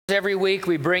Every week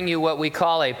we bring you what we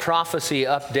call a prophecy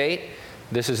update.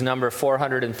 This is number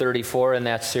 434 in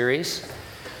that series.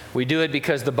 We do it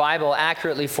because the Bible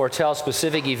accurately foretells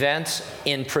specific events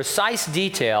in precise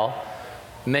detail,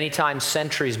 many times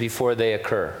centuries before they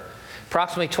occur.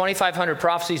 Approximately 2,500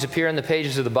 prophecies appear in the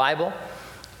pages of the Bible.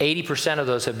 80% of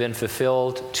those have been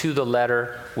fulfilled to the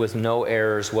letter with no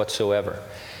errors whatsoever.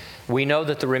 We know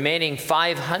that the remaining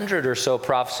 500 or so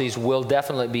prophecies will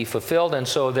definitely be fulfilled, and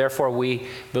so therefore we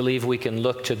believe we can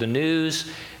look to the news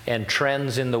and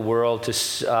trends in the world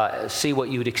to see what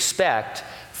you would expect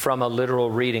from a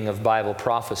literal reading of Bible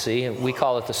prophecy. We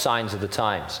call it the signs of the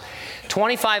times.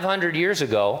 2,500 years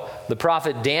ago, the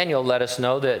prophet Daniel let us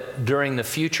know that during the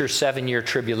future 7-year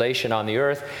tribulation on the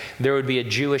earth, there would be a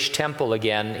Jewish temple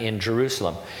again in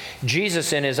Jerusalem.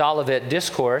 Jesus, in his Olivet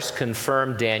Discourse,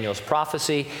 confirmed Daniel's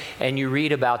prophecy, and you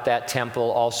read about that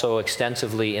temple also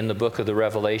extensively in the book of the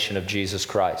Revelation of Jesus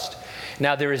Christ.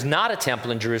 Now, there is not a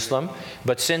temple in Jerusalem,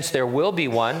 but since there will be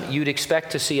one, you'd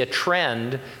expect to see a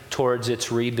trend towards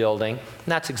its rebuilding. And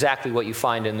that's exactly what you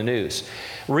find in the news.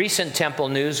 Recent temple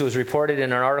news was reported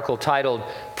in an article titled,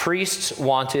 "Priests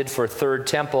Wanted for Third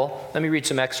Temple." Let me read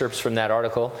some excerpts from that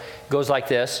article. It goes like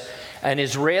this. An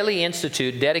Israeli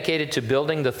institute dedicated to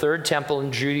building the third temple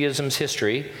in Judaism's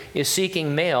history is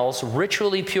seeking males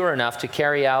ritually pure enough to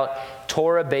carry out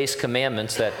Torah-based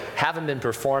commandments that haven't been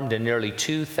performed in nearly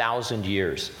 2,000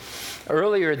 years.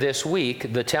 Earlier this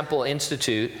week, the Temple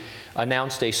Institute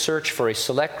announced a search for a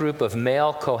select group of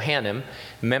male Kohanim,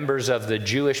 members of the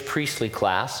Jewish priestly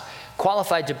class,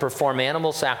 qualified to perform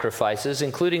animal sacrifices,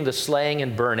 including the slaying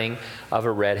and burning of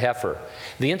a red heifer.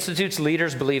 The Institute's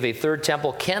leaders believe a third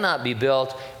temple cannot be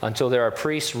built until there are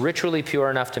priests ritually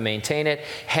pure enough to maintain it,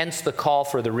 hence the call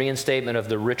for the reinstatement of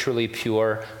the ritually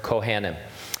pure Kohanim.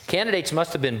 Candidates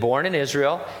must have been born in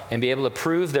Israel and be able to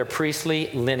prove their priestly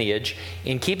lineage.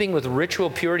 In keeping with ritual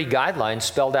purity guidelines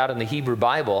spelled out in the Hebrew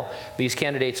Bible, these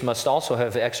candidates must also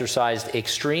have exercised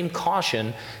extreme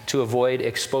caution to avoid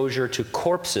exposure to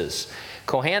corpses.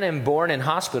 Kohanim born in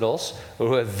hospitals or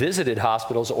who have visited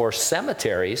hospitals or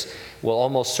cemeteries will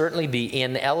almost certainly be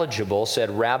ineligible, said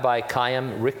Rabbi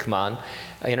Chaim Rickman,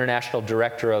 international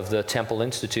director of the Temple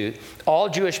Institute. All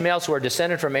Jewish males who are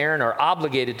descended from Aaron are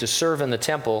obligated to serve in the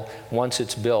temple once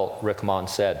it's built, Rickman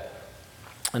said.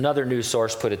 Another news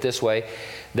source put it this way.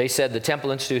 They said the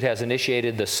Temple Institute has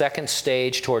initiated the second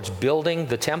stage towards building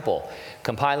the temple,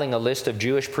 compiling a list of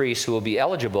Jewish priests who will be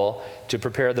eligible to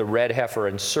prepare the red heifer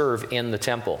and serve in the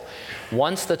temple.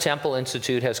 Once the Temple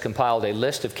Institute has compiled a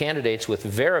list of candidates with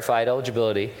verified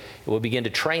eligibility, it will begin to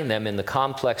train them in the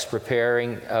complex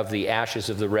preparing of the ashes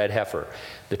of the red heifer.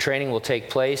 The training will take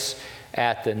place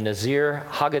at the Nazir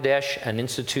Haggadah, an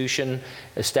institution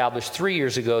established 3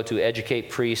 years ago to educate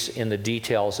priests in the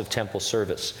details of temple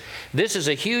service. This is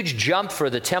a huge jump for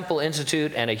the Temple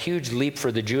Institute and a huge leap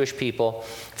for the Jewish people.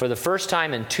 For the first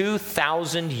time in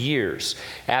 2,000 years,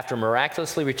 after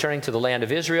miraculously returning to the land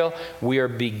of Israel, we are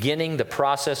beginning the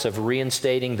process of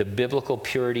reinstating the biblical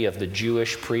purity of the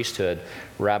Jewish priesthood,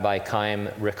 Rabbi Chaim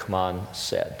Rickman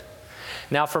said.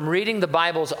 Now, from reading the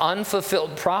Bible's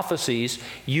unfulfilled prophecies,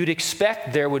 you'd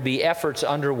expect there would be efforts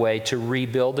underway to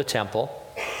rebuild the temple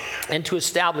and to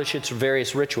establish its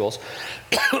various rituals.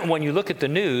 When you look at the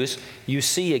news, you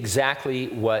see exactly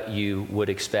what you would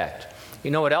expect.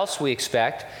 You know what else we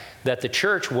expect? That the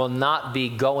church will not be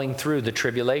going through the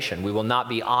tribulation. We will not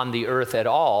be on the earth at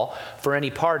all for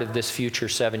any part of this future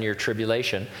 7-year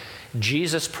tribulation.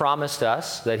 Jesus promised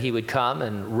us that he would come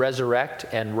and resurrect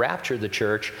and rapture the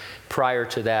church prior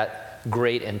to that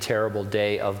great and terrible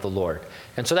day of the Lord.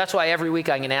 And so that's why every week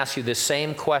I can ask you this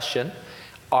same question.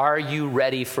 Are you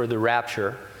ready for the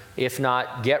rapture? If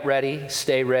not, get ready,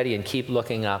 stay ready, and keep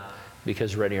looking up,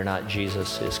 because ready or not,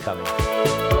 Jesus is coming.